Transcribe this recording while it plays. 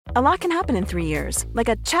A lot can happen in 3 years, like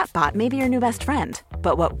a chatbot may be your new best friend.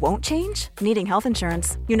 But what won't change? Needing health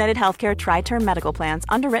insurance. United Healthcare Tri-Term Medical Plans,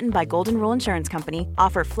 underwritten by Golden Rule Insurance Company,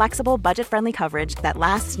 offer flexible, budget-friendly coverage that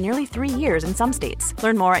lasts nearly 3 years in some states.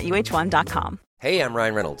 Learn more at uh1.com. Hey, I'm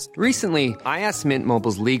Ryan Reynolds. Recently, I asked Mint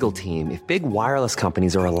Mobile's legal team if big wireless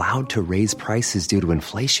companies are allowed to raise prices due to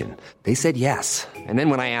inflation. They said yes. And then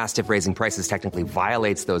when I asked if raising prices technically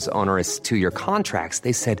violates those onerous 2-year contracts,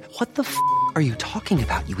 they said, "What the f*** are you talking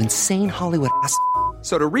about, you insane Hollywood ass?"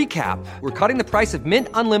 So to recap, we're cutting the price of Mint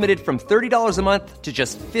Unlimited from $30 a month to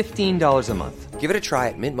just $15 a month. Give it a try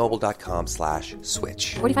at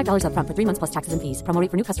mintmobile.com/switch. $45 up front for 3 months plus taxes and fees. Promo rate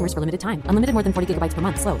for new customers for limited time. Unlimited more than 40 gigabytes per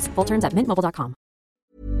month. Slows full terms at mintmobile.com.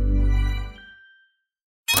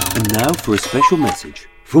 And now for a special message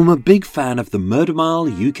from a big fan of the Murder Mile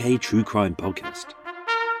UK True Crime podcast.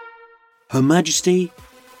 Her Majesty,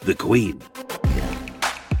 the Queen.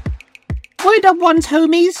 Word up, one's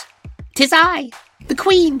homies. 'Tis I, the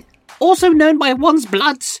Queen, also known by one's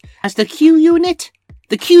bloods as the Q Unit,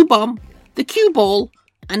 the Q Bomb, the Q Ball,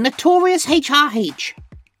 and Notorious HRH.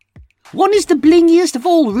 One is the blingiest of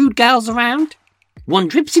all rude gals around. One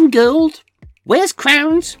drips in gold, wears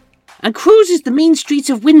crowns, and cruises the mean streets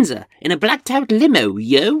of Windsor in a blacked-out limo,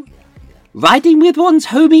 yo. Riding with one's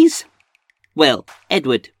homies? Well,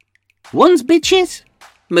 Edward. One's bitches?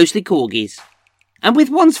 Mostly corgis. And with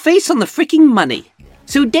one's face on the fricking money.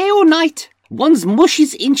 So day or night, one's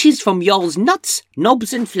mushes inches from y'all's nuts,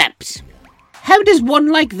 knobs and flaps. How does one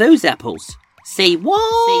like those apples? Say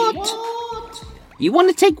what? You want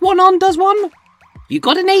to take one on, does one? You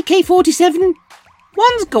got an AK-47?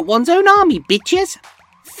 One's got one's own army, bitches.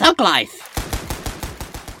 Thug life.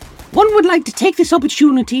 One would like to take this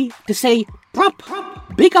opportunity to say, prop,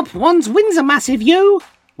 big up one's Windsor Massive, yo,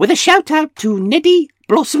 with a shout out to Neddy,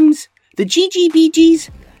 Blossoms, the GGBGs,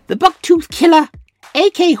 the Bucktooth Killer,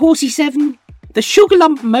 AK Horsey 7, the Sugar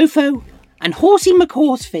Lump Mofo, and Horsey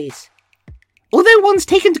McHorseface. Although one's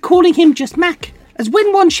taken to calling him just Mac, as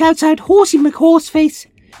when one shouts out Horsey McHorseface,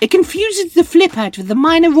 it confuses the flip out of the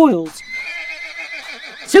minor royals.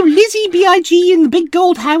 So Lizzie B.I.G. in the big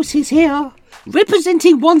gold house is here,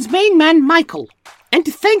 representing one's main man Michael, and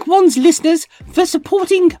to thank one's listeners for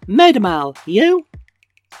supporting Murder Mile, yo.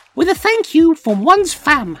 With a thank you from one's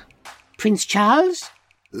fam, Prince Charles,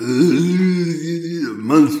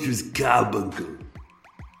 monstrous carbuncle.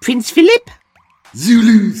 Prince Philip,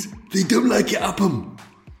 Zulus, they don't like your upham.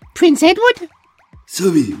 Prince Edward,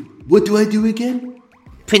 Sorry, what do I do again?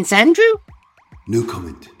 Prince Andrew, No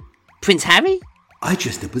comment. Prince Harry, I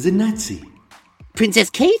dressed up as a Nazi.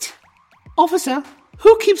 Princess Kate. Officer,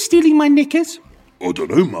 who keeps stealing my knickers? I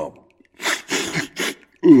don't know, Mum.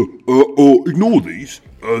 Ignore these.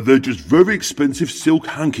 They're just very expensive silk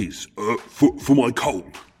hankies for my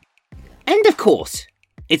cold. And of course,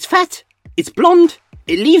 it's fat, it's blonde,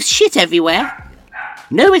 it leaves shit everywhere.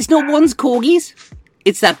 No, it's not one's corgis.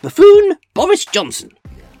 It's that buffoon, Boris Johnson.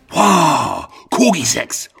 Wow, corgi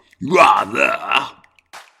sex. Rather.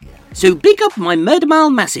 So big up my Murder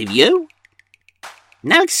Mile Massive, yo.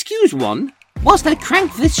 Now excuse one, whilst I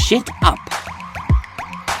crank this shit up.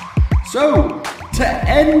 So, to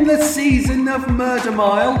end the season of Murder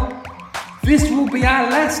Mile, this will be our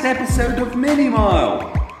last episode of Mini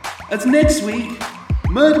Mile. As next week,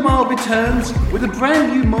 Murder Mile returns with a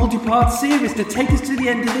brand new multi-part series to take us to the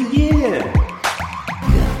end of the year.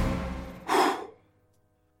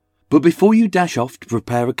 But before you dash off to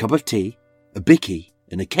prepare a cup of tea, a bicky,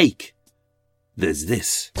 and a cake, there's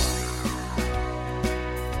this.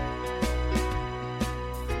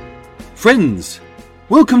 Friends,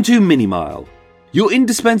 welcome to Mini Mile, your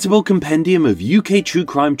indispensable compendium of UK true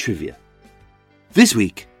crime trivia. This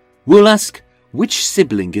week, we'll ask which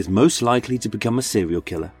sibling is most likely to become a serial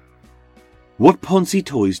killer? What Ponzi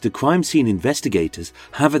toys do crime scene investigators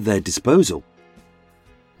have at their disposal?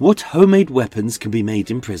 What homemade weapons can be made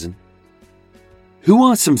in prison? Who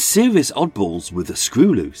are some serious oddballs with a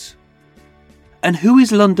screw loose? And who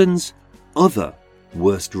is London's other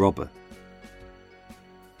worst robber?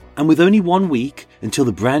 And with only 1 week until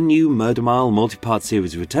the brand new Murder Mile multi-part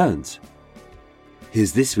series returns,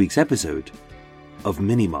 here's this week's episode of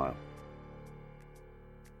Mini Mile.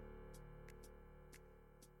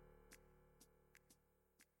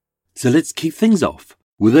 So let's kick things off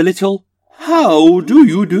with a little How do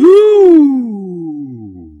you do?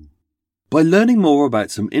 By learning more about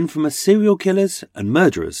some infamous serial killers and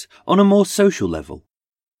murderers on a more social level.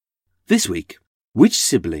 This week, which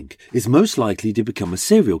sibling is most likely to become a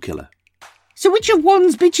serial killer? So which of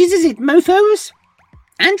one's bitches is it, mofos?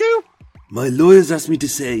 Andrew? My lawyers asked me to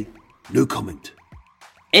say no comment.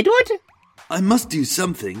 Edward? I must do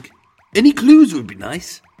something. Any clues would be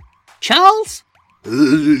nice. Charles?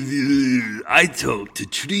 I talk to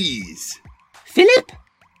trees. Philip?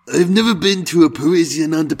 I've never been to a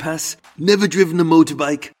Parisian underpass, never driven a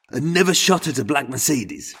motorbike, and never shot at a black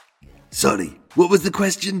Mercedes. Sorry, what was the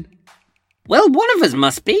question? Well, one of us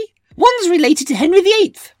must be. One's related to Henry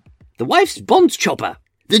VIII. The wife's Bond chopper.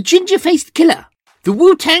 The ginger-faced killer. The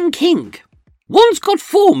Wu-Tang King. One's got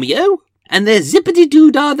form, yo. And there's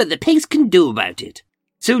zippity-doo-dah that the pigs can do about it.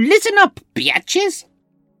 So listen up, biatches.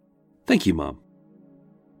 Thank you, Mom.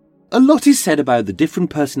 A lot is said about the different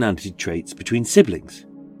personality traits between siblings.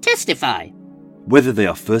 Testify. Whether they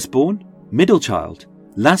are firstborn, middle child,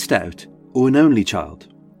 last out, or an only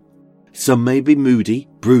child. Some may be moody,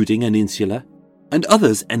 brooding and insular, and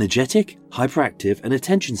others energetic, hyperactive and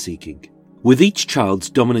attention-seeking, with each child's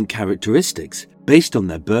dominant characteristics based on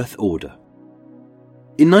their birth order.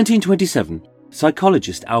 In 1927,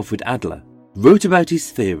 psychologist Alfred Adler wrote about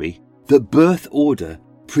his theory that birth order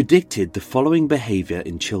predicted the following behaviour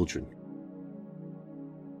in children.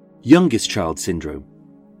 Youngest child syndrome,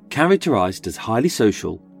 characterised as highly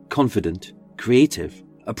social, confident, creative,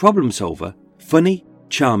 a problem solver, funny,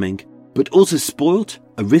 charming, but also spoilt,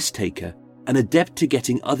 a risk taker, and adept to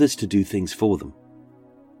getting others to do things for them.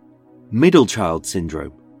 Middle child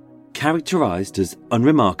syndrome, characterised as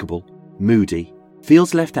unremarkable, moody,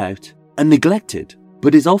 feels left out, and neglected,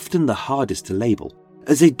 but is often the hardest to label,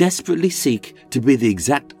 as they desperately seek to be the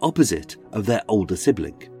exact opposite of their older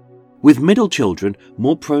sibling, with middle children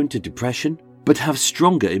more prone to depression, but have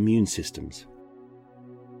stronger immune systems.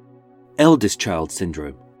 Eldest child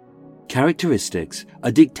syndrome, characteristics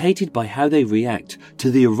are dictated by how they react to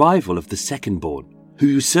the arrival of the second-born, who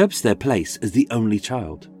usurps their place as the only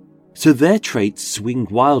child. So their traits swing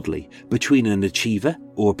wildly between an achiever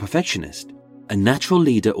or a perfectionist, a natural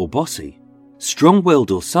leader or bossy, strong-willed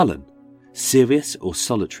or sullen, serious or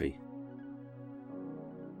solitary.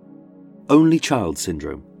 Only child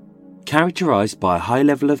syndrome, characterized by a high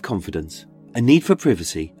level of confidence, a need for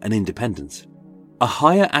privacy and independence, a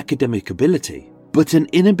higher academic ability, but an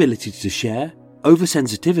inability to share,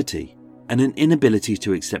 oversensitivity, and an inability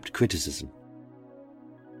to accept criticism.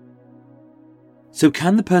 So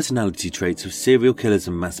can the personality traits of serial killers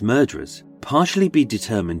and mass murderers partially be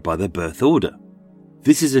determined by their birth order?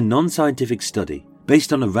 This is a non-scientific study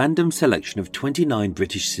based on a random selection of 29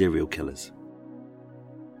 British serial killers.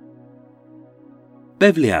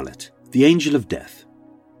 Beverly Allett, the Angel of Death.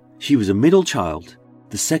 She was a middle child,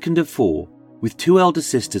 the second of 4, with 2 elder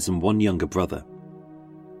sisters and 1 younger brother.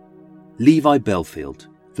 Levi Belfield,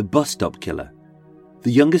 the bus stop killer,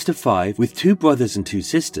 the youngest of 5 with 2 brothers and 2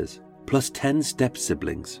 sisters, plus 10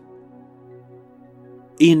 step-siblings.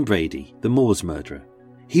 Ian Brady, the Moors murderer.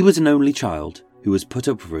 He was an only child who was put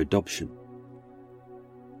up for adoption.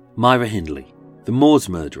 Myra Hindley, the Moors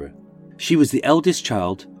murderer. She was the eldest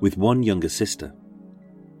child with 1 younger sister.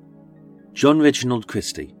 John Reginald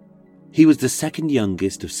Christie. He was the second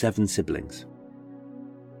youngest of 7 siblings.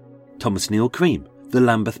 Thomas Neil Cream, the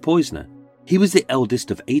Lambeth poisoner. He was the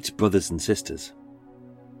eldest of 8 brothers and sisters.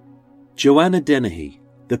 Joanna Dennehy,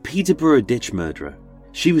 the Peterborough ditch murderer.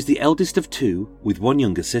 She was the eldest of 2 with 1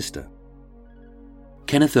 younger sister.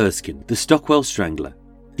 Kenneth Erskine, the Stockwell strangler.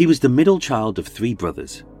 He was the middle child of 3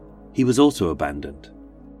 brothers. He was also abandoned.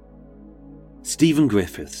 Stephen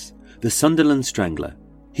Griffiths, the Sunderland strangler.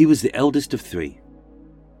 He was the eldest of 3.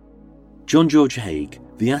 John George Haigh,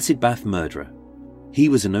 the acid bath murderer. He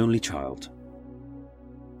was an only child.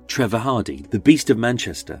 Trevor Hardy, the Beast of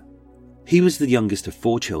Manchester. He was the youngest of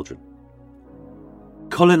 4 children.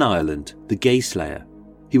 Colin Ireland, the gay slayer.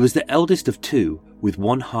 He was the eldest of 2 with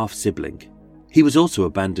 1 half-sibling. He was also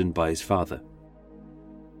abandoned by his father.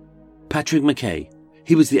 Patrick Mackay.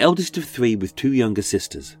 He was the eldest of 3 with 2 younger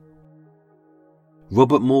sisters.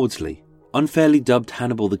 Robert Maudsley, unfairly dubbed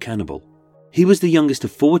Hannibal the Cannibal. He was the youngest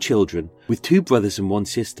of 4 children with 2 brothers and 1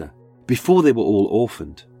 sister, before they were all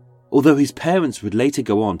orphaned, although his parents would later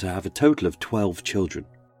go on to have a total of 12 children.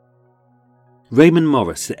 Raymond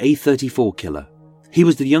Morris, the A34 killer. He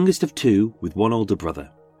was the youngest of 2 with 1 older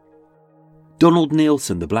brother. Donald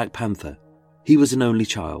Nielsen, the Black Panther. He was an only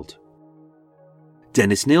child.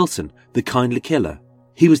 Dennis Nielsen, the kindly killer.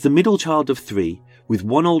 He was the middle child of 3 with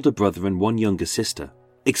 1 older brother and 1 younger sister,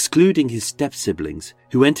 excluding his step-siblings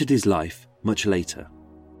who entered his life much later.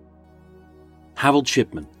 Harold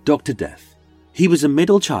Shipman, Dr. Death. He was a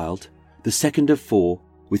middle child, the second of 4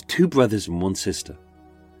 with 2 brothers and 1 sister.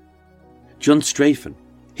 John Strafen.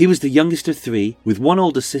 He was the youngest of 3 with 1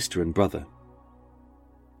 older sister and brother.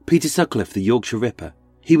 Peter Sutcliffe, the Yorkshire Ripper.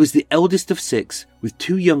 He was the eldest of 6 with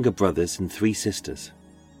 2 younger brothers and 3 sisters.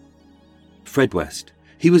 Fred West.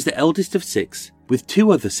 He was the eldest of 6 with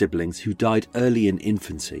 2 other siblings who died early in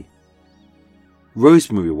infancy.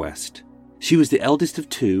 Rosemary West. She was the eldest of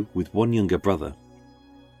 2 with 1 younger brother.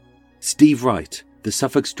 Steve Wright, the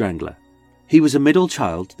Suffolk Strangler. He was a middle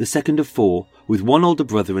child, the second of 4, with 1 older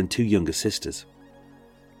brother and 2 younger sisters.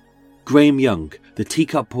 Graham Young, the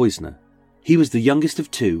Teacup Poisoner. He was the youngest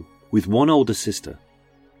of 2, with 1 older sister.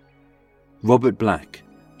 Robert Black.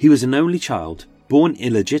 He was an only child, born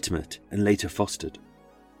illegitimate and later fostered.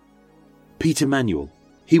 Peter Manuel.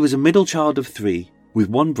 He was a middle child of 3, with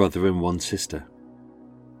 1 brother and 1 sister.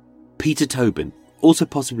 Peter Tobin, also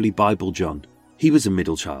possibly Bible John. He was a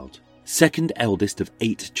middle child, second eldest of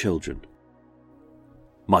 8 children.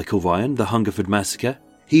 Michael Ryan, the Hungerford Massacre.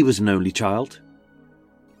 He was an only child.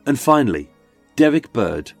 And finally, Derek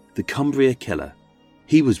Bird, the Cumbria Killer.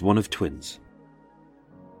 He was one of twins.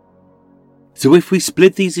 So if we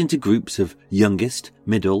split these into groups of youngest,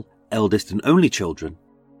 middle, eldest and only children,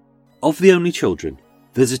 of the only children,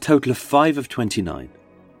 there's a total of 5 of 29.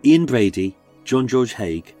 Ian Brady, John George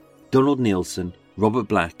Haigh, Donald Nielsen, Robert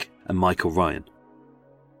Black and Michael Ryan.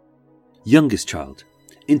 Youngest child.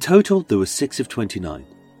 In total there were 6 of 29.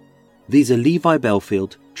 These are Levi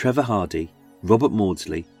Belfield, Trevor Hardy, Robert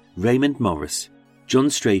Maudsley, Raymond Morris, John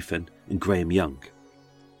Strafen and Graham Young.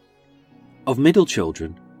 Of middle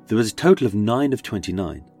children, there was a total of 9 of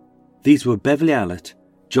 29. These were Beverly Allett,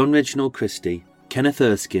 John Reginald Christie, Kenneth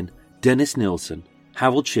Erskine, Dennis Nilsson,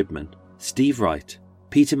 Harold Shipman, Steve Wright,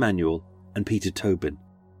 Peter Manuel and Peter Tobin,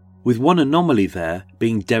 with one anomaly there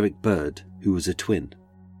being Derek Bird, who was a twin.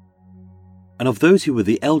 And of those who were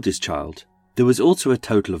the eldest child, there was also a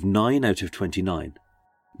total of 9 out of 29.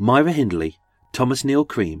 Myra Hindley, Thomas Neil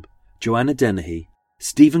Cream, Joanna Dennehy,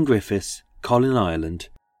 Stephen Griffiths, Colin Ireland,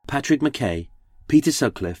 Patrick Mackay, Peter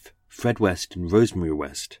Sutcliffe, Fred West and Rosemary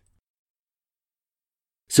West.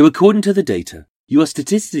 So according to the data, you are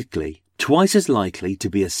statistically twice as likely to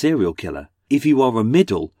be a serial killer if you are a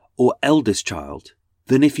middle or eldest child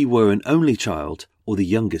than if you were an only child or the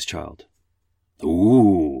youngest child.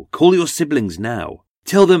 Ooh, call your siblings now.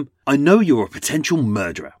 Tell them, I know you're a potential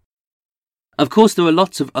murderer. Of course, there are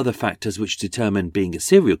lots of other factors which determine being a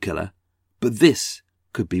serial killer, but this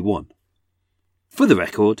could be one. For the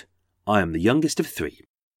record, I am the youngest of 3.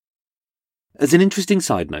 As an interesting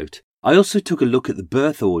side note, I also took a look at the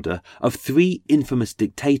birth order of 3 infamous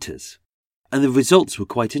dictators, and the results were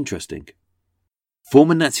quite interesting.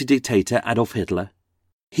 Former Nazi dictator Adolf Hitler.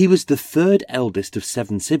 He was the 3rd eldest of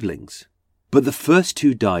 7 siblings, but the first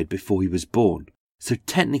 2 died before he was born, so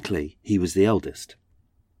technically he was the eldest.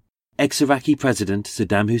 Ex-Iraqi President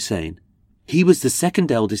Saddam Hussein. He was the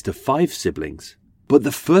 2nd eldest of 5 siblings, but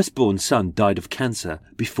the firstborn son died of cancer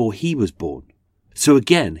before he was born, so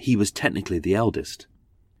again he was technically the eldest.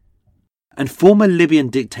 And former Libyan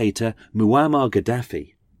dictator Muammar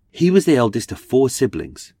Gaddafi. He was the eldest of 4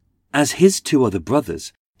 siblings, as his 2 other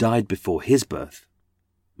brothers died before his birth.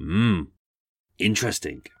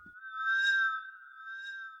 Interesting.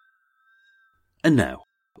 And now,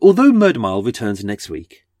 although Murder Mile returns next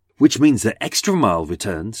week, which means that Extra Mile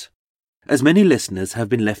returns, as many listeners have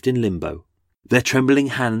been left in limbo, their trembling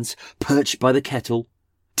hands perched by the kettle,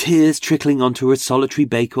 tears trickling onto a solitary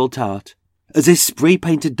Bakewell tart, as they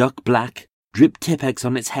spray-paint a duck black, drip Tipp-Ex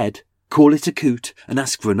on its head, call it a coot and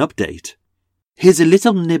ask for an update. Here's a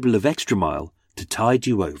little nibble of Extra Mile to tide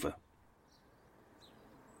you over.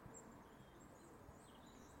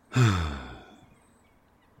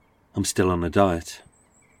 I'm still on a diet.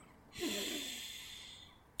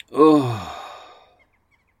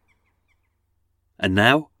 And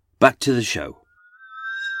now, back to the show.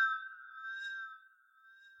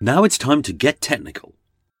 Now it's time to get technical.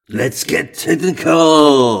 Let's get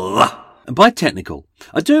technical! And by technical,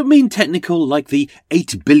 I don't mean technical like the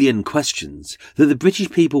 8 billion questions that the British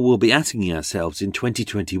people will be asking ourselves in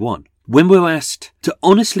 2021, when we're asked to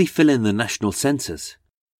honestly fill in the national census.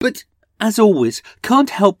 But, as always, can't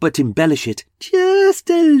help but embellish it just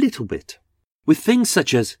a little bit. With things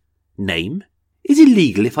such as, name? Is it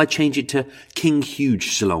illegal if I change it to King Huge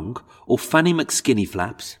Salong or Fanny McSkinny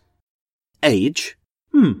Flaps? Age?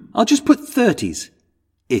 I'll just put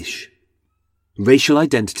 30s-ish. Racial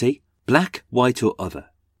identity? Black, white or other?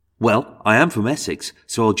 Well, I am from Essex,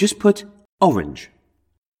 so I'll just put orange.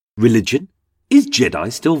 Religion? Is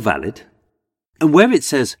Jedi still valid? And where it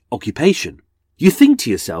says occupation, you think to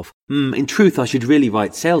yourself, in truth I should really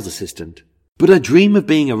write sales assistant. But I dream of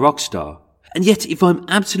being a rock star. And yet, if I'm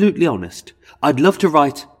absolutely honest, I'd love to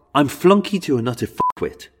write, I'm flunky to an utter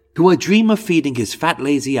fuckwit, who I dream of feeding his fat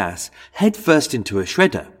lazy ass head first into a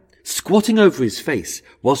shredder, squatting over his face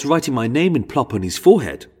whilst writing my name in plop on his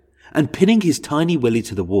forehead, and pinning his tiny willy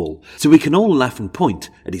to the wall so we can all laugh and point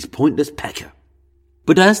at his pointless pecker.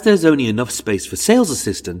 But as there's only enough space for sales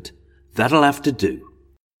assistant, That'll have to do.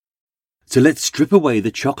 So let's strip away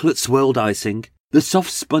the chocolate swirled icing, the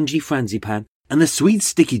soft spongy frangipan, and the sweet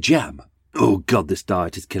sticky jam. Oh God, this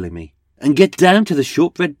diet is killing me. And get down to the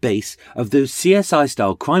shortbread base of those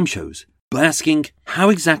CSI-style crime shows by asking, how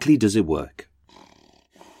exactly does it work?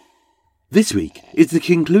 This week is the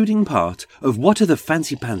concluding part of What Are the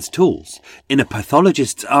Fancy Pants Tools in a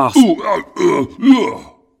pathologist's arse.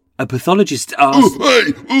 A pathologist's arse.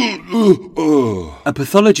 A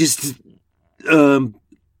pathologist's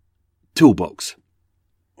toolbox.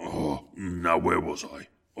 Oh, now where was I?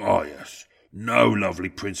 Ah, yes. No, lovely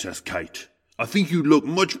Princess Kate. I think you look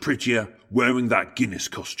much prettier wearing that Guinness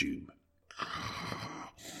costume.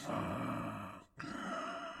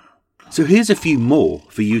 So here's a few more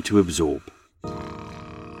for you to absorb.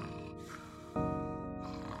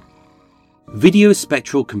 Video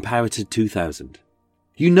Spectral Comparator 2000.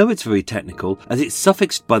 You know it's very technical as it's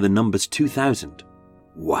suffixed by the numbers 2000.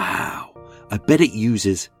 Wow, I bet it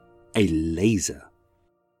uses a laser.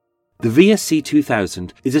 The VSC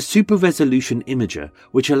 2000 is a super-resolution imager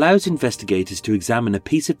which allows investigators to examine a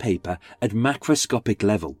piece of paper at macroscopic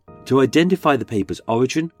level to identify the paper's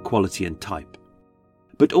origin, quality and type,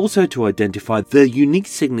 but also to identify the unique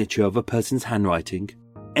signature of a person's handwriting,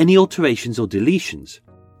 any alterations or deletions,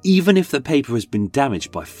 even if the paper has been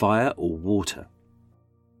damaged by fire or water.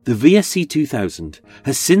 The VSC 2000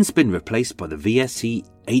 has since been replaced by the VSC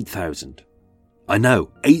 8000. I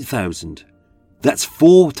know, 8000. That's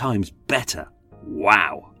 4 times better.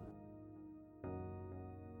 Wow.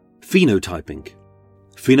 Phenotyping.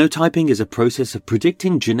 Phenotyping is a process of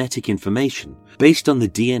predicting genetic information based on the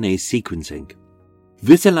DNA sequencing.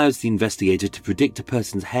 This allows the investigator to predict a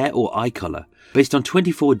person's hair or eye colour based on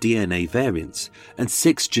 24 DNA variants and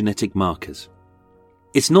 6 genetic markers.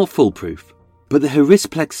 It's not foolproof, but the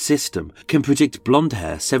Herisplex system can predict blonde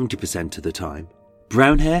hair 70% of the time,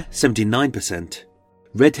 brown hair 79%,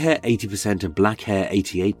 red hair 80% and black hair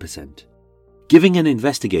 88%, giving an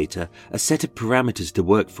investigator a set of parameters to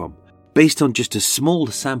work from based on just a small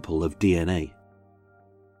sample of DNA.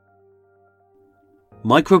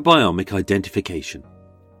 Microbiomic identification.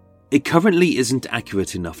 It currently isn't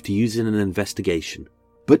accurate enough to use in an investigation,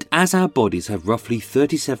 but as our bodies have roughly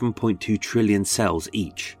 37.2 trillion cells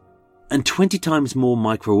each, and 20 times more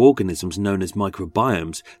microorganisms known as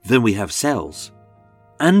microbiomes than we have cells,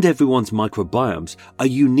 and everyone's microbiomes are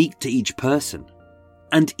unique to each person,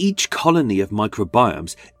 and each colony of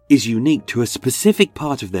microbiomes is unique to a specific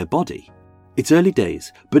part of their body. It's early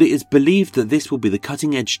days, but it is believed that this will be the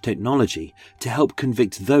cutting-edge technology to help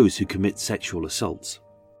convict those who commit sexual assaults.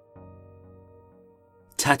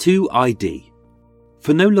 Tattoo ID.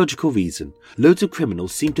 For no logical reason, loads of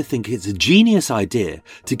criminals seem to think it's a genius idea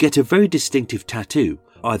to get a very distinctive tattoo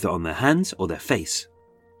either on their hands or their face.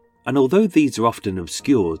 And although these are often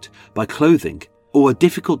obscured by clothing or are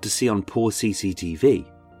difficult to see on poor CCTV,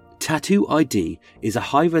 Tattoo ID is a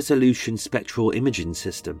high-resolution spectral imaging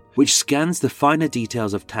system which scans the finer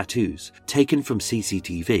details of tattoos taken from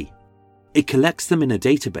CCTV. It collects them in a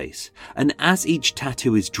database, and as each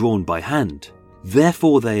tattoo is drawn by hand,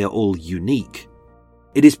 therefore they are all unique.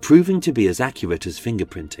 It is proving to be as accurate as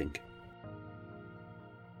fingerprinting.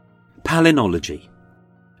 Palynology.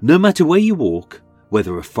 No matter where you walk,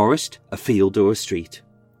 whether a forest, a field or a street,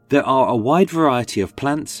 there are a wide variety of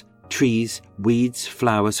plants, trees, weeds,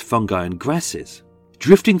 flowers, fungi and grasses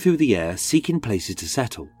drifting through the air seeking places to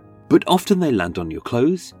settle, but often they land on your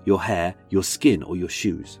clothes, your hair, your skin or your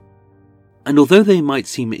shoes. And although they might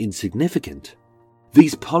seem insignificant,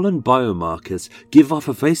 these pollen biomarkers give off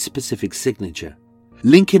a very specific signature,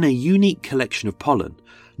 linking a unique collection of pollen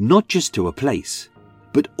not just to a place,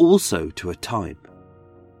 but also to a time.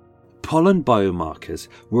 Pollen biomarkers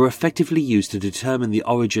were effectively used to determine the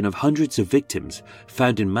origin of hundreds of victims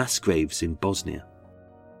found in mass graves in Bosnia.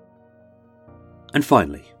 And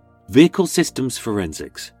finally, Vehicle Systems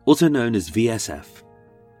Forensics, also known as VSF.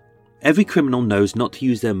 Every criminal knows not to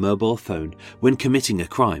use their mobile phone when committing a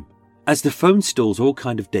crime, as the phone stores all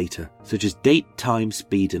kinds of data such as date, time,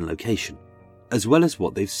 speed and location, as well as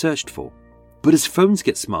what they've searched for. But as phones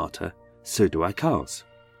get smarter, so do our cars.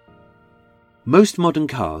 Most modern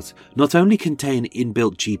cars not only contain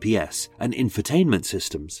inbuilt GPS and infotainment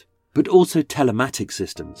systems, but also telematic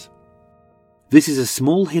systems. This is a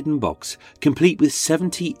small hidden box complete with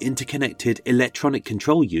 70 interconnected electronic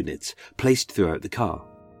control units placed throughout the car,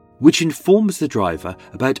 which informs the driver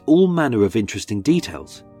about all manner of interesting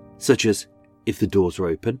details, such as if the doors are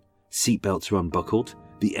open, seatbelts are unbuckled,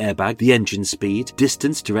 the airbag, the engine speed,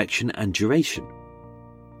 distance, direction and duration.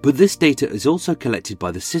 But this data is also collected by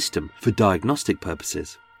the system for diagnostic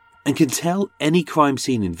purposes and can tell any crime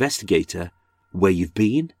scene investigator where you've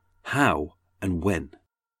been, how, and when.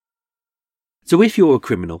 So if you're a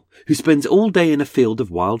criminal who spends all day in a field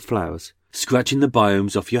of wildflowers, scratching the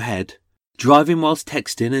biomes off your head, driving whilst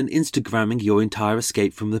texting and Instagramming your entire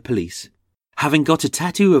escape from the police, having got a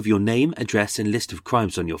tattoo of your name, address and list of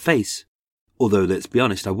crimes on your face, although let's be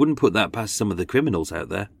honest, I wouldn't put that past some of the criminals out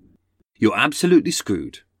there, you're absolutely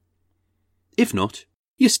screwed. If not,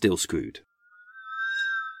 you're still screwed.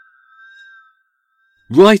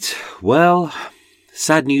 Right, well,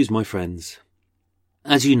 sad news, my friends.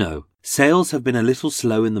 As you know, sales have been a little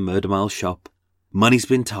slow in the Murder Mile shop, money's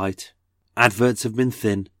been tight, adverts have been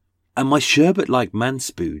thin, and my sherbet-like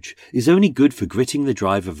man-spooge is only good for gritting the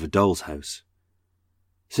drive of a doll's house.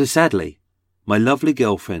 So sadly, my lovely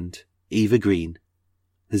girlfriend, Eva Green,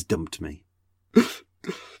 has dumped me.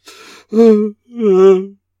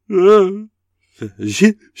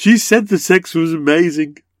 She said the sex was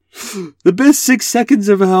amazing. The best 6 seconds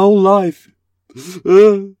of her whole life.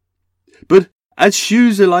 But as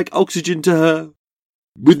shoes are like oxygen to her,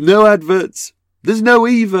 with no adverts, there's no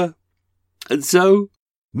Eva. And so,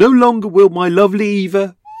 no longer will my lovely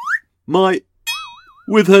Eva,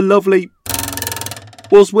 with her lovely,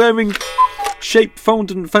 was wearing shaped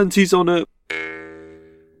fondant fancies on her.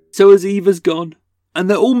 So as Eva's gone, and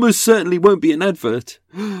there almost certainly won't be an advert,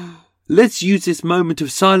 let's use this moment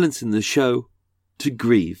of silence in the show to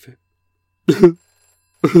grieve.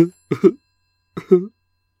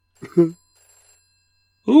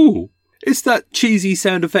 Oh, it's that cheesy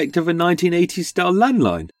sound effect of a 1980s style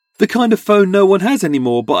landline. The kind of phone no one has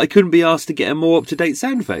anymore, but I couldn't be asked to get a more up-to-date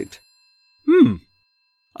sound effect.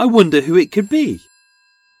 I wonder who it could be.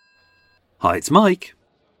 Hi, it's Mike.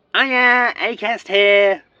 Hiya, Acast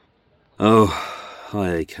here. Oh,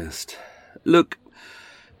 hi Acast. Look,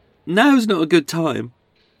 now's not a good time.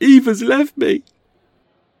 Eva's left me.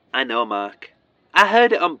 I know, Mark. I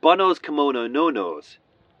heard it on Bono's Kimono No Nos,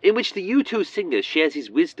 in which the U2 singer shares his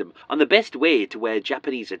wisdom on the best way to wear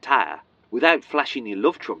Japanese attire without flashing your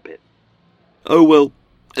love trumpet. Oh well,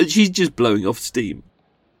 she's just blowing off steam.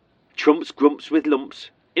 Trump's Grumps with Lumps,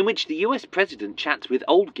 in which the US President chats with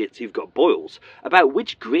old gits who've got boils about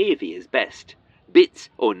which gravy is best, bits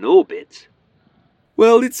or no bits.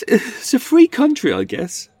 Well, it's a free country, I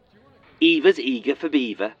guess. Eva's Eager for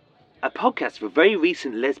Beaver, a podcast for very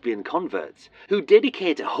recent lesbian converts who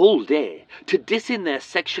dedicate a whole day to dissing their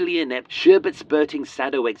sexually inept, sherbet-spurting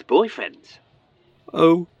sado ex-boyfriends.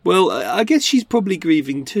 Oh, well, I guess she's probably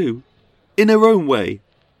grieving too. In her own way.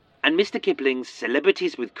 And Mr. Kipling's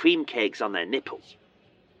Celebrities with Cream Cakes on Their Nipples.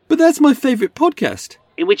 But that's my favourite podcast.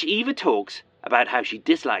 In which Eva talks about how she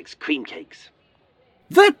dislikes cream cakes.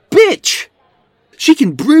 That bitch! She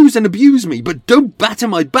can bruise and abuse me, but don't batter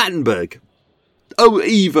my Battenberg. Oh,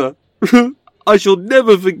 Eva, I shall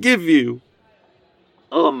never forgive you.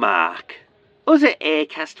 Oh, Mark, us at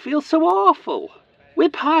Acast feel so awful. We're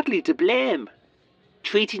partly to blame.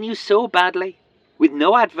 Treating you so badly, with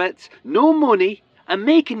no adverts, no money, and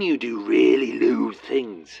making you do really lewd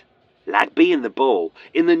things. Like being the ball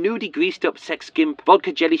in the nudie greased up sex skimp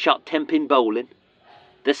vodka jelly shot 10-pin bowling.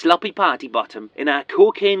 The sloppy party bottom in our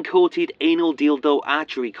cocaine-coated anal dildo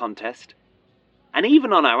archery contest. And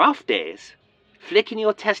even on our off days, flicking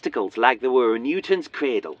your testicles like they were a Newton's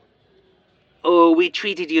cradle. Oh, we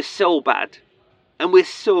treated you so bad. And we're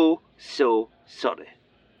so sorry.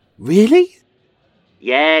 Really?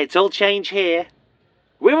 Yeah, it's all change here.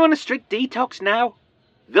 We're on a strict detox now.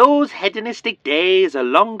 Those hedonistic days are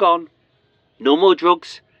long gone. No more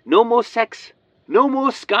drugs, no more sex, no more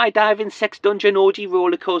skydiving sex dungeon orgy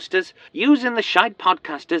roller coasters, using the shite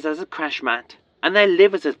podcasters as a crash mat, and their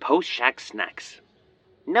livers as post-shag snacks.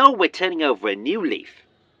 No, we're turning over a new leaf.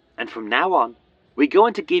 And from now on, we're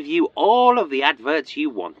going to give you all of the adverts you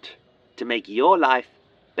want to make your life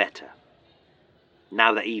better.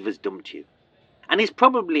 Now that Eva's dumped you, and is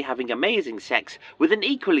probably having amazing sex with an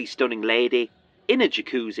equally stunning lady in a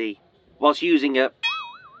jacuzzi, whilst using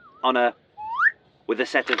with a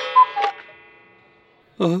set of...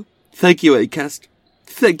 Oh, thank you, Acast.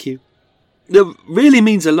 Thank you. It really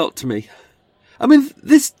means a lot to me. I mean,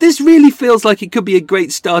 this really feels like it could be a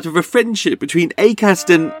great start of a friendship between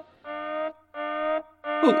Acast and...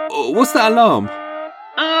 Oh, what's that alarm?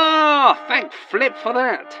 Ah, thank flip for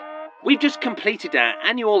that. We've just completed our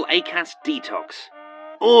annual Acast detox.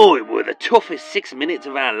 Oh, it were the toughest 6 minutes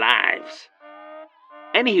of our lives.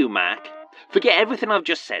 Anywho, Mark, forget everything I've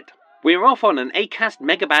just said. We're off on an Acast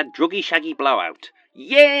Megabad druggy shaggy blowout.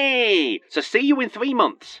 Yay! So see you in 3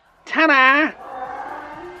 months. Ta-da!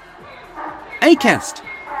 Acast!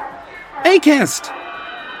 Acast!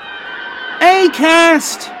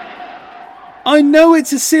 Acast! I know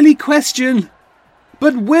it's a silly question,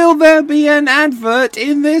 But will there be an advert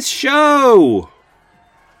in this show?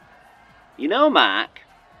 You know, Mark,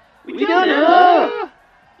 we don't know.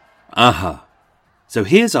 Aha. So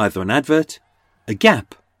here's either an advert, a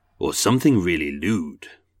gap, or something really lewd.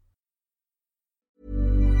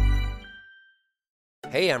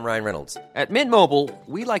 Hey, I'm Ryan Reynolds. At Mint Mobile,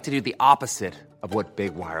 we like to do the opposite of what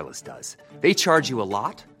Big Wireless does. They charge you a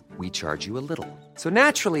lot, we charge you a little. So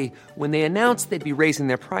naturally, when they announced they'd be raising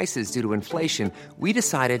their prices due to inflation, we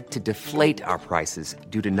decided to deflate our prices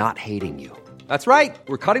due to not hating you. That's right.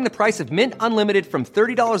 We're cutting the price of Mint Unlimited from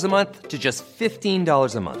 $30 a month to just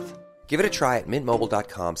 $15 a month. Give it a try at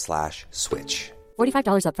mintmobile.com/switch.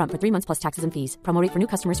 $45 up front for 3 months plus taxes and fees. Promo rate for new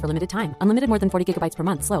customers for limited time. Unlimited more than 40 gigabytes per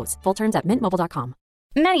month. Slows full terms at mintmobile.com.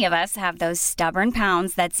 Many of us have those stubborn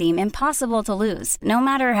pounds that seem impossible to lose, no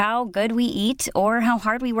matter how good we eat or how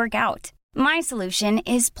hard we work out. My solution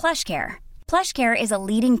is PlushCare. PlushCare is a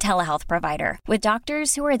leading telehealth provider with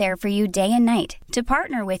doctors who are there for you day and night to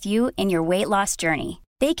partner with you in your weight loss journey.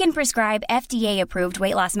 They can prescribe FDA-approved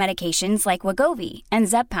weight loss medications like Wegovy and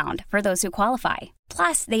Zepbound for those who qualify.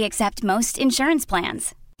 Plus, they accept most insurance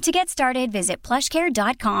plans. To get started, visit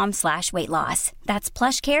plushcare.com/weightloss. That's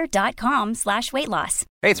plushcare.com/weightloss.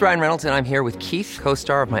 Hey, it's Ryan Reynolds, and I'm here with Keith,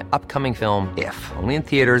 co-star of my upcoming film, If, only in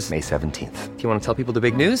theaters May 17th. Do you want to tell people the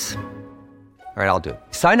big news? All right, I'll do it.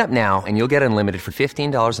 Sign up now and you'll get unlimited for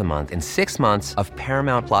 $15 a month and 6 months of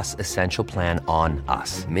Paramount Plus Essential Plan on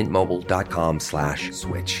us.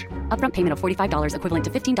 mintmobile.com/switch. Upfront payment of $45 equivalent to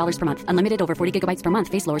 $15 per month. Unlimited over 40 gigabytes per month.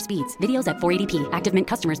 Face lower speeds. Videos at 480p. Active Mint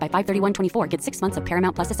customers by 531.24 get 6 months of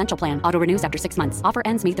Paramount Plus Essential Plan. Auto renews after 6 months. Offer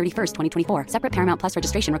ends May 31st, 2024. Separate Paramount Plus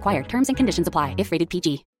registration required. Terms and conditions apply if rated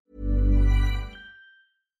PG.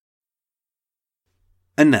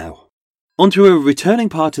 And now, onto a returning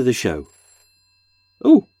part of the show.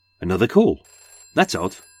 Oh, another call. That's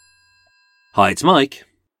odd. Hi, it's Mike.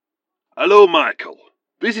 Hello, Michael.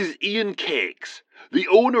 This is Ian Cakes, the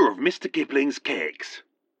owner of Mr. Kipling's Cakes.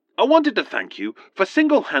 I wanted to thank you for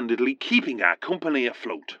single-handedly keeping our company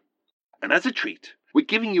afloat. And as a treat, we're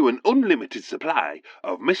giving you an unlimited supply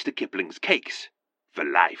of Mr. Kipling's Cakes for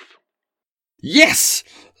life. Yes!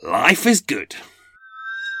 Life is good.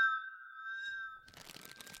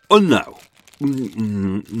 And now,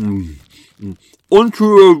 onto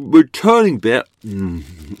a returning bit,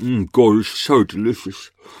 God, it's so delicious,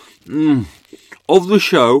 of the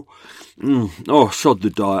show, sod the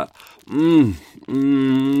diet,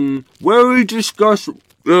 where we discuss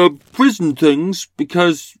prison things,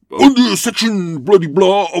 because under section bloody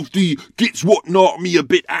blah of the Gits What Not Me A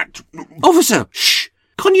Bit Act. Officer, shh!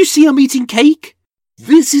 Can't you see I'm eating cake?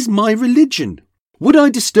 This is my religion. Would I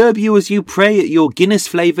disturb you as you pray at your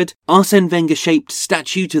Guinness-flavoured, Arsene Wenger-shaped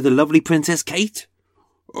statue to the lovely Princess Kate?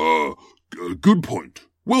 Good point.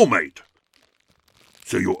 Well made.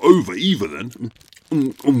 So you're over Eva then?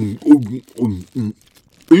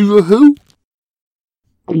 Eva who?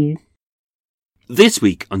 This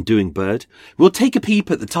week on Doing Bird, we'll take a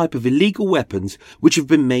peep at the type of illegal weapons which have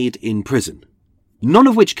been made in prison. None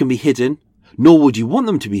of which can be hidden, nor would you want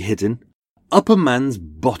them to be hidden, up a man's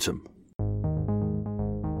bottom.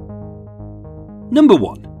 Number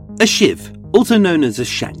 1. A shiv, also known as a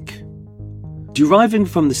shank. Deriving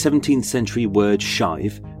from the 17th century word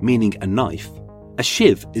shive, meaning a knife, a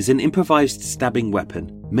shiv is an improvised stabbing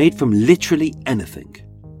weapon made from literally anything.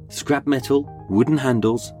 Scrap metal, wooden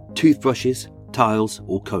handles, toothbrushes, tiles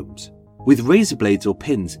or combs, with razor blades or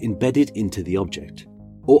pins embedded into the object,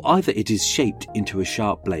 or either it is shaped into a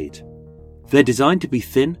sharp blade. They're designed to be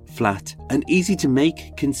thin, flat, and easy to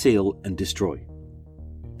make, conceal and destroy.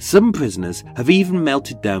 Some prisoners have even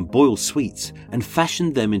melted down boiled sweets and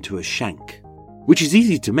fashioned them into a shank, which is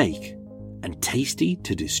easy to make and tasty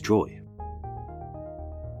to destroy.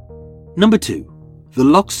 Number 2. The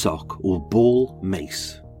lock sock or ball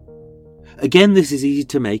mace. Again, this is easy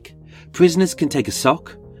to make. Prisoners can take a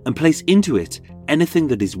sock and place into it anything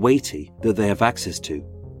that is weighty that they have access to,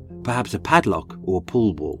 perhaps a padlock or a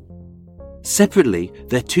pool ball. Separately,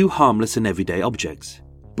 they're too harmless and everyday objects,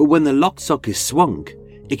 but when the lock sock is swung,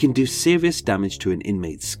 it can do serious damage to an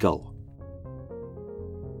inmate's skull.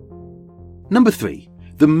 Number 3.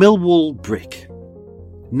 The Millwall Brick.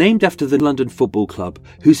 Named after the London Football Club,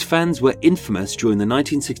 whose fans were infamous during the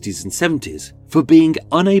 1960s and 70s for being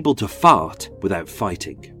unable to fart without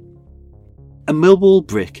fighting. A Millwall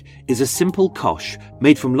brick is a simple cosh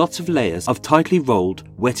made from lots of layers of tightly rolled,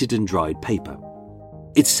 wetted and dried paper.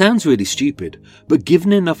 It sounds really stupid, but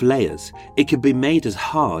given enough layers, it can be made as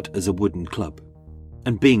hard as a wooden club.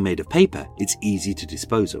 And being made of paper, it's easy to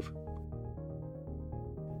dispose of.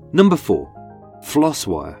 Number 4. Floss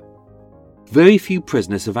wire. Very few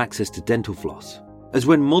prisoners have access to dental floss. as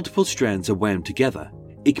when multiple strands are wound together,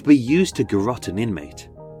 it can be used to garrote an inmate,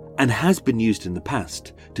 and has been used in the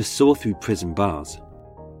past to saw through prison bars.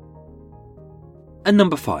 And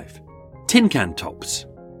number 5, tin can tops.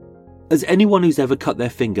 As anyone who's ever cut their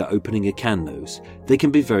finger opening a can knows, they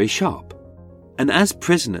can be very sharp. And as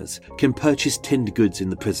prisoners can purchase tinned goods in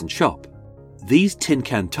the prison shop, these tin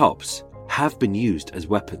can tops have been used as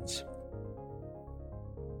weapons.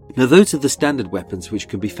 Now those are the standard weapons which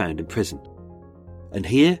can be found in prison. And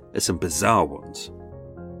here are some bizarre ones.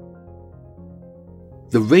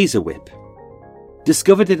 The razor whip.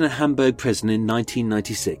 Discovered in a Hamburg prison in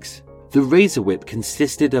 1996, the razor whip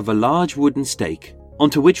consisted of a large wooden stake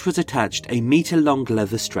onto which was attached a metre-long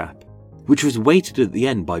leather strap, which was weighted at the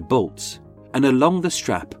end by bolts, and along the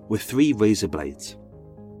strap were 3 razor blades.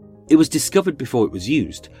 It was discovered before it was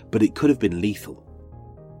used, but it could have been lethal.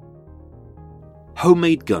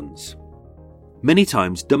 Homemade guns. Many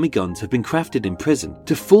times dummy guns have been crafted in prison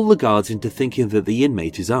to fool the guards into thinking that the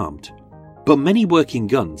inmate is armed, but many working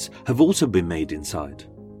guns have also been made inside.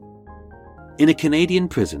 In a Canadian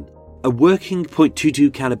prison, a working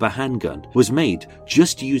 .22 caliber handgun was made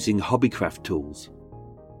just using hobbycraft tools.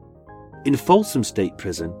 In Folsom State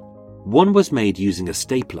Prison, one was made using a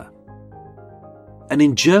stapler. And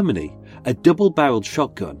in Germany, a double-barreled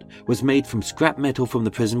shotgun was made from scrap metal from the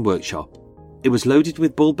prison workshop. It was loaded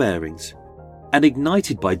with ball bearings and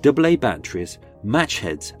ignited by AA batteries, match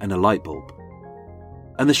heads and a light bulb.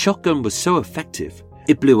 And the shotgun was so effective,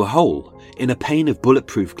 it blew a hole in a pane of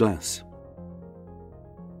bulletproof glass.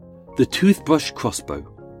 The toothbrush crossbow.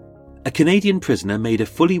 A Canadian prisoner made a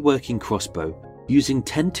fully working crossbow using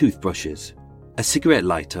 10 toothbrushes, a cigarette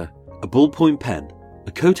lighter, a ballpoint pen,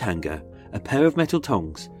 a coat hanger, a pair of metal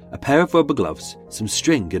tongs, a pair of rubber gloves, some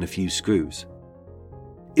string and a few screws.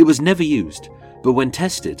 It was never used, but when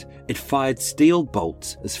tested, it fired steel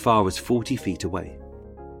bolts as far as 40 feet away.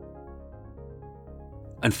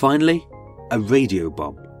 And finally, a radio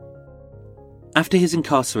bomb. After his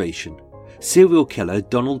incarceration, serial killer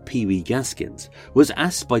Donald Pee Wee Gaskins was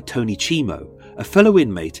asked by Tony Chimo, a fellow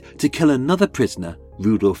inmate, to kill another prisoner,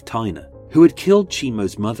 Rudolph Tyner, who had killed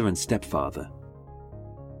Chimo's mother and stepfather.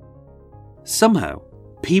 Somehow,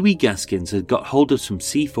 Pee Wee Gaskins had got hold of some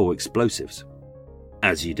C4 explosives.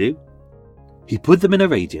 As you do. He put them in a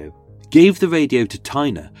radio, gave the radio to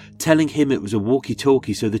Tyner, telling him it was a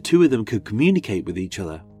walkie-talkie so the two of them could communicate with each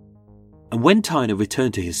other. And when Tyner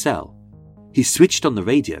returned to his cell, he switched on the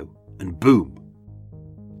radio, and boom!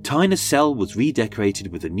 Tyner's cell was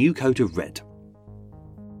redecorated with a new coat of red.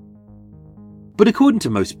 But according to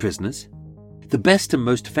most prisoners, the best and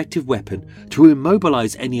most effective weapon to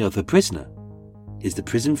immobilize any other prisoner is the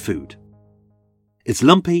prison food. It's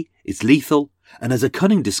lumpy, it's lethal, and as a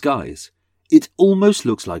cunning disguise, it almost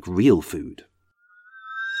looks like real food.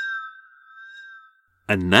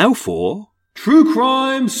 And now for True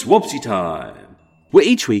Crime Swapsy Time, where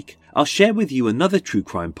each week I'll share with you another true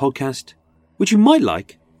crime podcast, which you might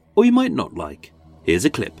like or you might not like. Here's a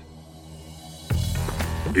clip.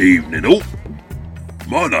 Evening all.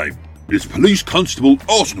 My name is Police Constable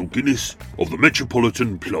Arsenal Guinness of the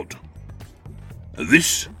Metropolitan Plod. And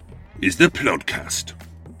this is the Plodcast.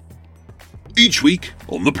 Each week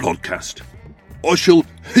on the Plodcast, I shall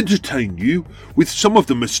entertain you with some of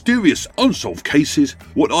the mysterious unsolved cases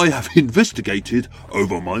what I have investigated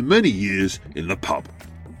over my many years in the pub.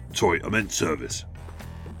 Sorry, I meant service.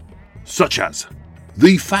 Such as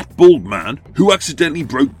the fat bald man who accidentally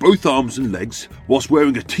broke both arms and legs whilst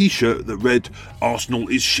wearing a t-shirt that read "Arsenal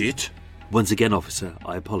is shit." Once again, officer,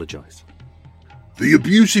 I apologise. The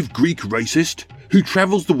abusive Greek racist who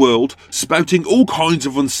travels the world spouting all kinds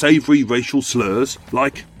of unsavoury racial slurs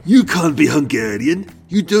like, "You can't be Hungarian,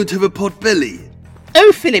 you don't have a pot belly."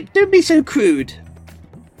 Oh, Philip, don't be so crude.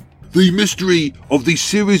 The mystery of the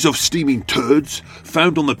series of steaming turds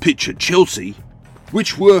found on the pitch at Chelsea,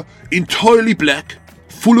 which were entirely black,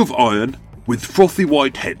 full of iron, with frothy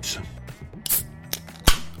white heads.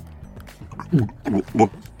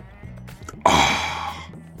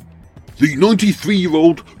 The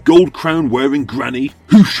 93-year-old gold crown wearing granny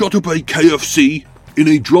who shot up a KFC in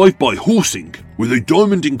a drive-by horsing with a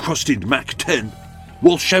diamond encrusted Mac 10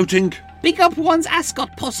 while shouting, "Big up one's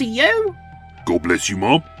ascot posse, yo!" "God bless you,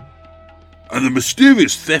 Mom." And the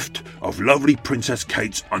mysterious theft of lovely Princess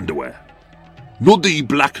Kate's underwear. Not the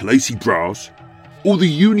black lacy bras or the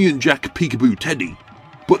Union Jack peekaboo teddy,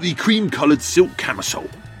 but the cream-coloured silk camisole.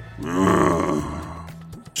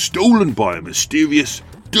 Stolen by a mysterious,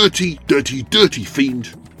 dirty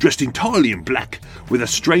fiend dressed entirely in black with a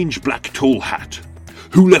strange black tall hat,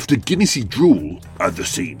 who left a Guinnessy drool at the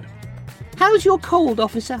scene. How's your cold,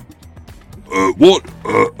 officer? What?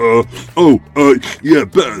 Yeah,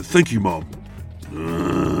 better. Thank you, Mum.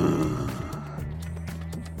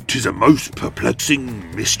 'Tis a most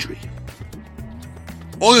perplexing mystery.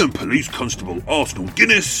 I am Police Constable Arsenal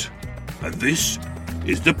Guinness, and this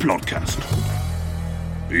is the Plodcast.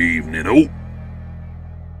 Evening all.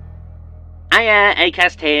 Hiya,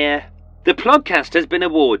 Acast here. The Plodcast has been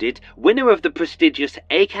awarded winner of the prestigious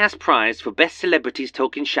Acast Prize for Best Celebrities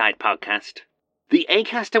Talking Shite podcast. The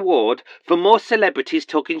Acast Award for Most Celebrities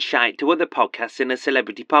Talking Shite to Other Podcasts in a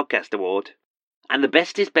Celebrity Podcast Award. And the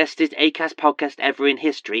bestest Acast podcast ever in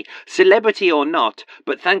history, celebrity or not,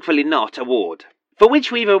 but thankfully not, award. For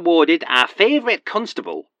which we've awarded our favourite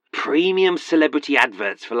constable, premium celebrity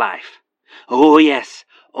adverts for life. Oh yes,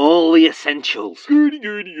 all the essentials.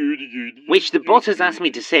 Which the boss has asked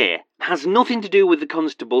me to say has nothing to do with the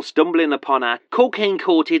constable stumbling upon a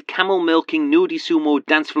cocaine-coated, camel-milking, nudie sumo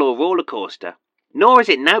dance floor roller coaster. Nor is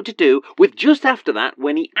it now to do with just after that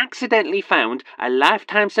when he accidentally found a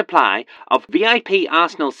lifetime supply of VIP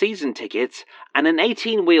Arsenal season tickets and an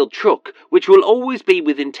 18-wheeled truck which will always be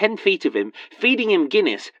within 10 feet of him, feeding him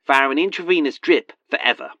Guinness via an intravenous drip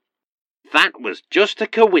forever. That was just a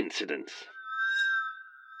coincidence.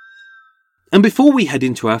 And before we head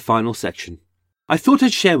into our final section, I thought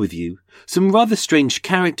I'd share with you some rather strange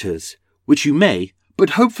characters which you may,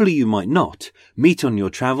 but hopefully you might not, meet on your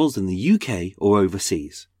travels in the UK or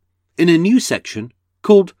overseas, in a new section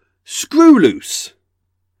called Screw Loose.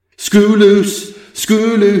 Screw loose,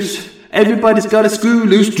 screw loose, everybody's got a screw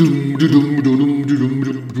loose.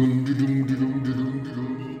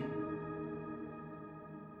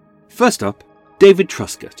 First up, David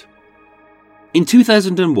Truscott. In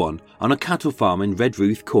 2001, on a cattle farm in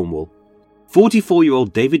Redruth, Cornwall,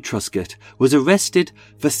 44-year-old David Truscott was arrested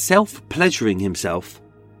for self-pleasuring himself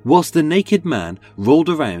whilst the naked man rolled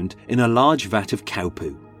around in a large vat of cow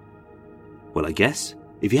poo. Well, I guess,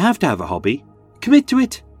 if you have to have a hobby, commit to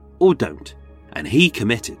it or don't. And he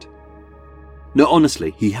committed. No,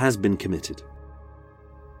 honestly, he has been committed.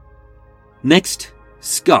 Next,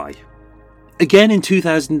 Sky. Again in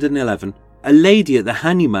 2011, a lady at the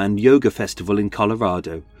Hanuman Yoga Festival in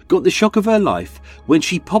Colorado got the shock of her life when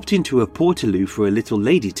she popped into a portaloo for a little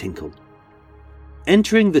lady tinkle.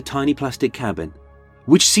 Entering the tiny plastic cabin,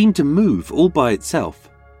 which seemed to move all by itself,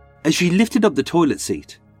 as she lifted up the toilet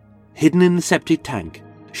seat, hidden in the septic tank,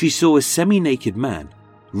 she saw a semi-naked man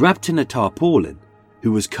wrapped in a tarpaulin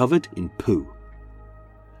who was covered in poo.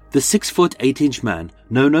 The 6-foot 8-inch man,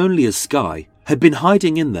 known only as Sky, had been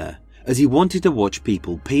hiding in there as he wanted to watch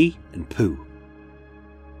people pee and poo.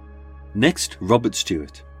 Next, Robert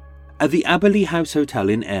Stewart. At the Aberley House Hotel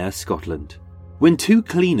in Ayr, Scotland, when 2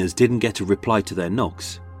 cleaners didn't get a reply to their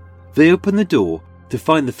knocks, they opened the door to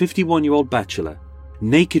find the 51-year-old bachelor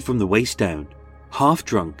naked from the waist down, half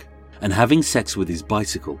drunk, and having sex with his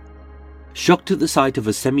bicycle. Shocked at the sight of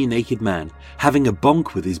a semi-naked man having a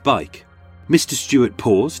bonk with his bike, Mr. Stewart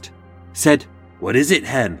paused, said, "What is it,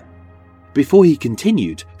 hen?" before he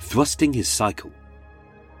continued thrusting his cycle.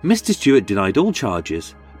 Mr. Stewart denied all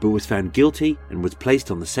charges, but was found guilty and was placed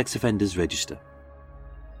on the sex offenders register.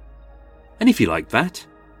 And if you like that,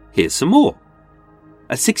 here's some more.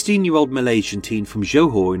 A 16-year-old Malaysian teen from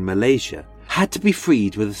Johor in Malaysia had to be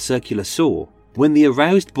freed with a circular saw when the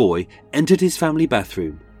aroused boy entered his family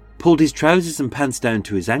bathroom, pulled his trousers and pants down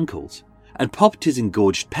to his ankles, and popped his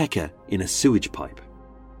engorged pecker in a sewage pipe.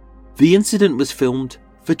 The incident was filmed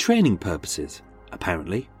for training purposes,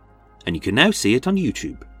 apparently, and you can now see it on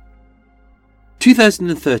YouTube.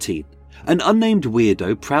 2013, an unnamed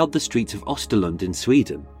weirdo prowled the streets of Österlund in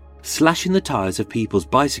Sweden, slashing the tyres of people's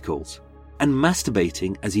bicycles and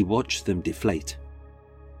masturbating as he watched them deflate.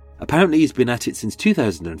 Apparently he's been at it since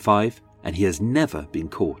 2005 and he has never been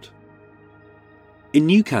caught. In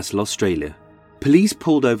Newcastle, Australia, police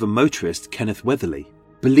pulled over motorist Kenneth Weatherly,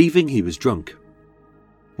 believing he was drunk.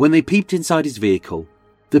 When they peeped inside his vehicle,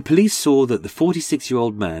 the police saw that the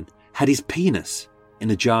 46-year-old man had his penis in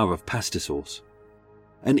a jar of pasta sauce.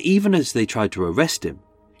 And even as they tried to arrest him,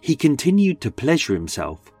 he continued to pleasure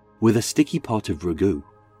himself with a sticky pot of ragu.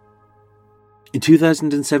 In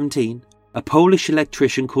 2017, a Polish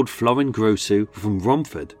electrician called Florin Grosu from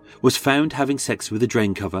Romford was found having sex with a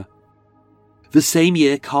drain cover. The same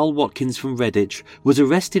year, Carl Watkins from Redditch was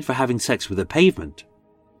arrested for having sex with a pavement.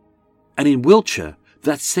 And in Wiltshire,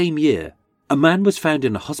 that same year, a man was found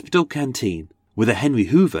in a hospital canteen with a Henry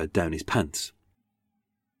Hoover down his pants.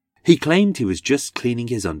 He claimed he was just cleaning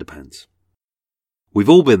his underpants. We've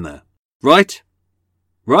all been there, right?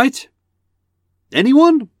 Right?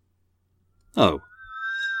 Anyone? Oh.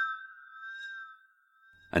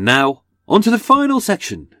 And now, on to the final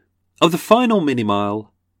section of the final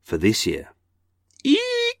mini-mile for this year.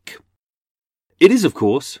 It is, of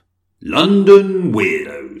course, London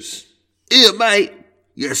Weirdos. Here, mate.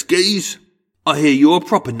 You skis? I hear you're a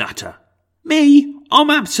proper nutter. Me? I'm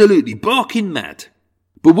absolutely barking mad.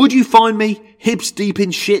 But would you find me hips deep in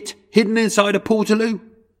shit, hidden inside a Portaloo?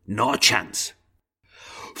 Not a chance.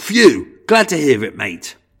 Phew. Glad to hear it,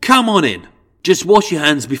 mate. Come on in. Just wash your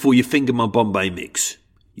hands before you finger my Bombay mix.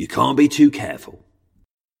 You can't be too careful.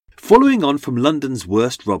 Following on from London's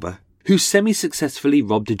worst robber, who semi-successfully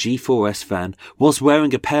robbed a G4S van whilst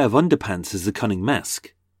wearing a pair of underpants as the cunning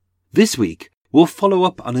mask, this week we'll follow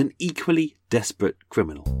up on an equally desperate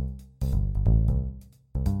criminal.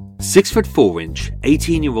 6'4",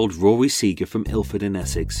 18-year-old Rory Seeger from Ilford in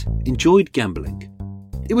Essex enjoyed gambling.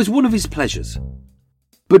 It was one of his pleasures.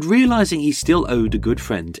 But realising he still owed a good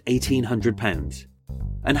friend £1,800,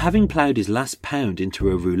 and having ploughed his last pound into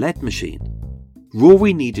a roulette machine,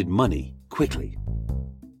 Rory needed money quickly.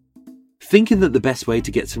 Thinking that the best way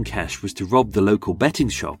to get some cash was to rob the local betting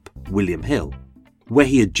shop, William Hill, where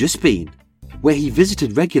he had just been, where he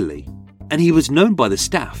visited regularly, and he was known by the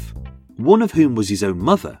staff, one of whom was his own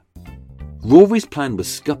mother, Rory's plan was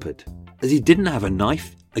scuppered, as he didn't have a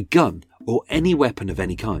knife, a gun, or any weapon of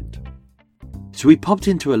any kind. So he popped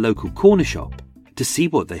into a local corner shop to see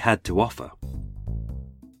what they had to offer.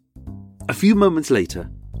 A few moments later,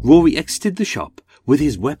 Rory exited the shop with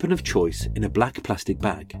his weapon of choice in a black plastic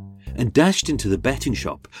bag and dashed into the betting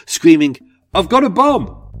shop, screaming, "I've got a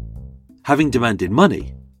bomb!" Having demanded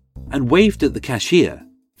money, and waved at the cashier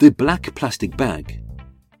the black plastic bag,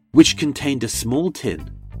 which contained a small tin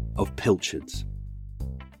of pilchards.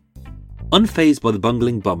 Unfazed by the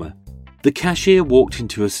bungling bummer, the cashier walked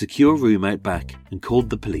into a secure room out back and called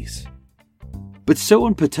the police. But so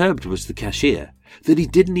unperturbed was the cashier that he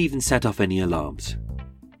didn't even set off any alarms.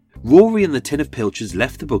 Rory and the tin of pilchards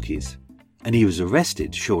left the bookies, and he was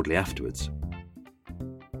arrested shortly afterwards.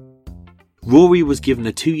 Rory was given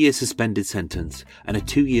a 2-year suspended sentence and a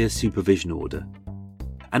 2-year supervision order.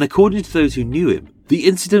 And according to those who knew him, the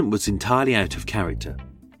incident was entirely out of character.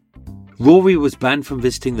 Rory was banned from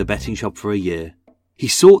visiting the betting shop for a year. He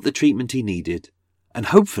sought the treatment he needed, and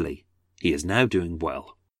hopefully, he is now doing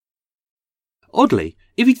well. Oddly,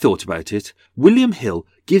 if he thought about it, William Hill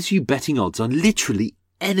gives you betting odds on literally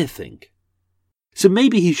anything. So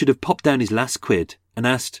maybe he should have popped down his last quid and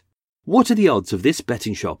asked, "What are the odds of this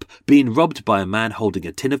betting shop being robbed by a man holding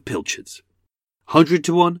a tin of pilchards? 100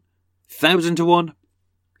 to 1? 1,000 to 1?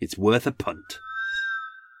 It's worth a punt."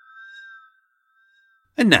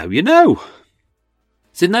 And now you know.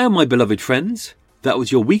 So now, my beloved friends, that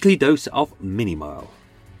was your weekly dose of Minimile.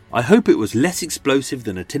 I hope it was less explosive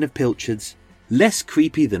than a tin of pilchards, less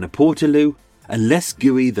creepy than a Portaloo, and less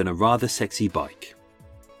gooey than a rather sexy bike.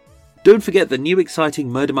 Don't forget the new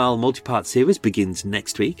exciting Murder Mile multi-part series begins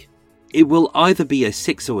next week. It will either be a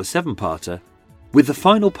 6 or a 7-parter, with the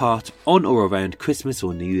final part on or around Christmas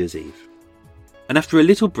or New Year's Eve. And after a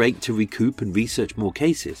little break to recoup and research more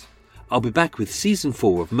cases, I'll be back with Season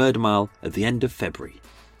 4 of Murder Mile at the end of February.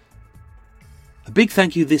 A big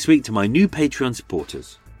thank you this week to my new Patreon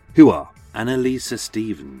supporters, who are Annalisa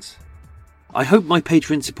Stevens. I hope my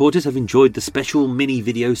Patreon supporters have enjoyed the special mini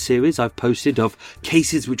video series I've posted of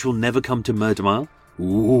cases which will never come to Murder Mile.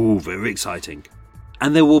 Ooh, very exciting.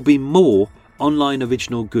 And there will be more online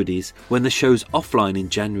original goodies when the show's offline in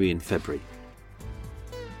January and February.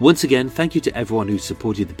 Once again, thank you to everyone who's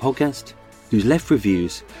supported the podcast, who's left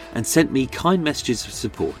reviews and sent me kind messages of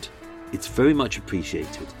support. It's very much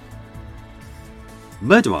appreciated.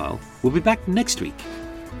 Murder Mile will be back next week.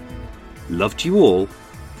 Love to you all.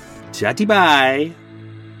 Chatty bye.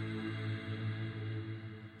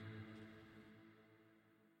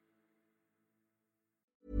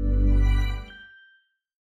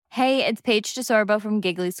 Hey, it's Paige DeSorbo from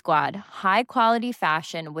Giggly Squad. High quality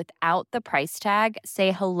fashion without the price tag.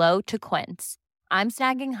 Say hello to Quince. I'm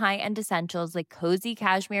snagging high-end essentials like cozy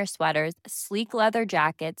cashmere sweaters, sleek leather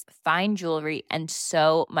jackets, fine jewelry, and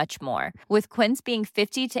so much more. With Quince being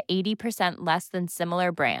 50 to 80% less than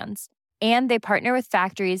similar brands. And they partner with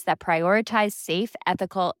factories that prioritize safe,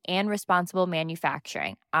 ethical, and responsible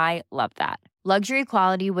manufacturing. I love that. Luxury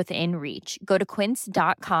quality within reach. Go to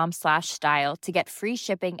quince.com/style to get free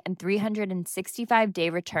shipping and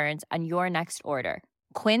 365-day returns on your next order.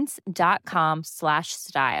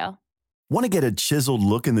 Quince.com/style. Want to get a chiseled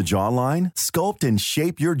look in the jawline? Sculpt and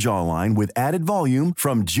shape your jawline with added volume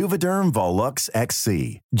from Juvederm Volux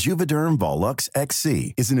XC. Juvederm Volux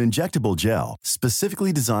XC is an injectable gel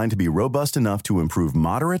specifically designed to be robust enough to improve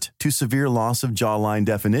moderate to severe loss of jawline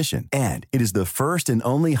definition. And it is the first and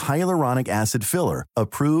only hyaluronic acid filler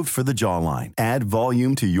approved for the jawline. Add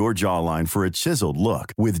volume to your jawline for a chiseled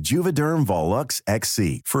look with Juvederm Volux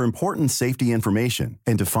XC. For important safety information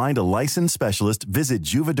and to find a licensed specialist, visit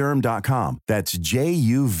Juvederm.com. That's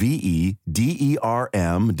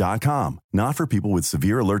Juvederm.com. Not for people with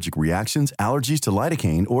severe allergic reactions, allergies to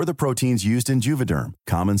lidocaine, or the proteins used in Juvederm.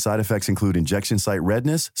 Common side effects include injection site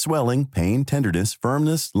redness, swelling, pain, tenderness,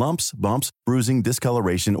 firmness, lumps, bumps, bruising,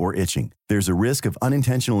 discoloration, or itching. There's a risk of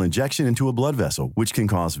unintentional injection into a blood vessel, which can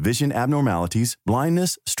cause vision abnormalities,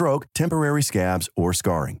 blindness, stroke, temporary scabs, or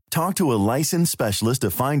scarring. Talk to a licensed specialist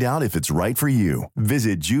to find out if it's right for you.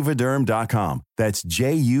 Visit Juvederm.com. That's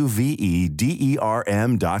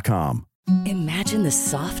Juvederm.com. Imagine the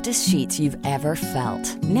softest sheets you've ever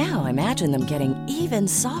felt. Now imagine them getting even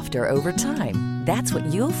softer over time. That's what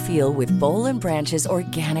you'll feel with Boll & Branch's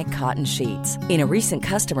organic cotton sheets. In a recent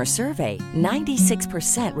customer survey,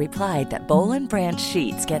 96% replied that Boll & Branch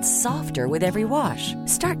sheets get softer with every wash.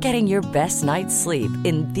 Start getting your best night's sleep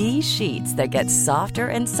in these sheets that get softer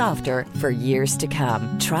and softer for years to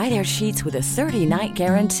come. Try their sheets with a 30-night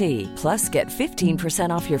guarantee. Plus, get 15%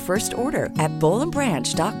 off your first order at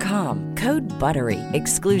bollandbranch.com. Code BUTTERY.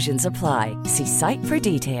 Exclusions apply. See site for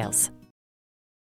details.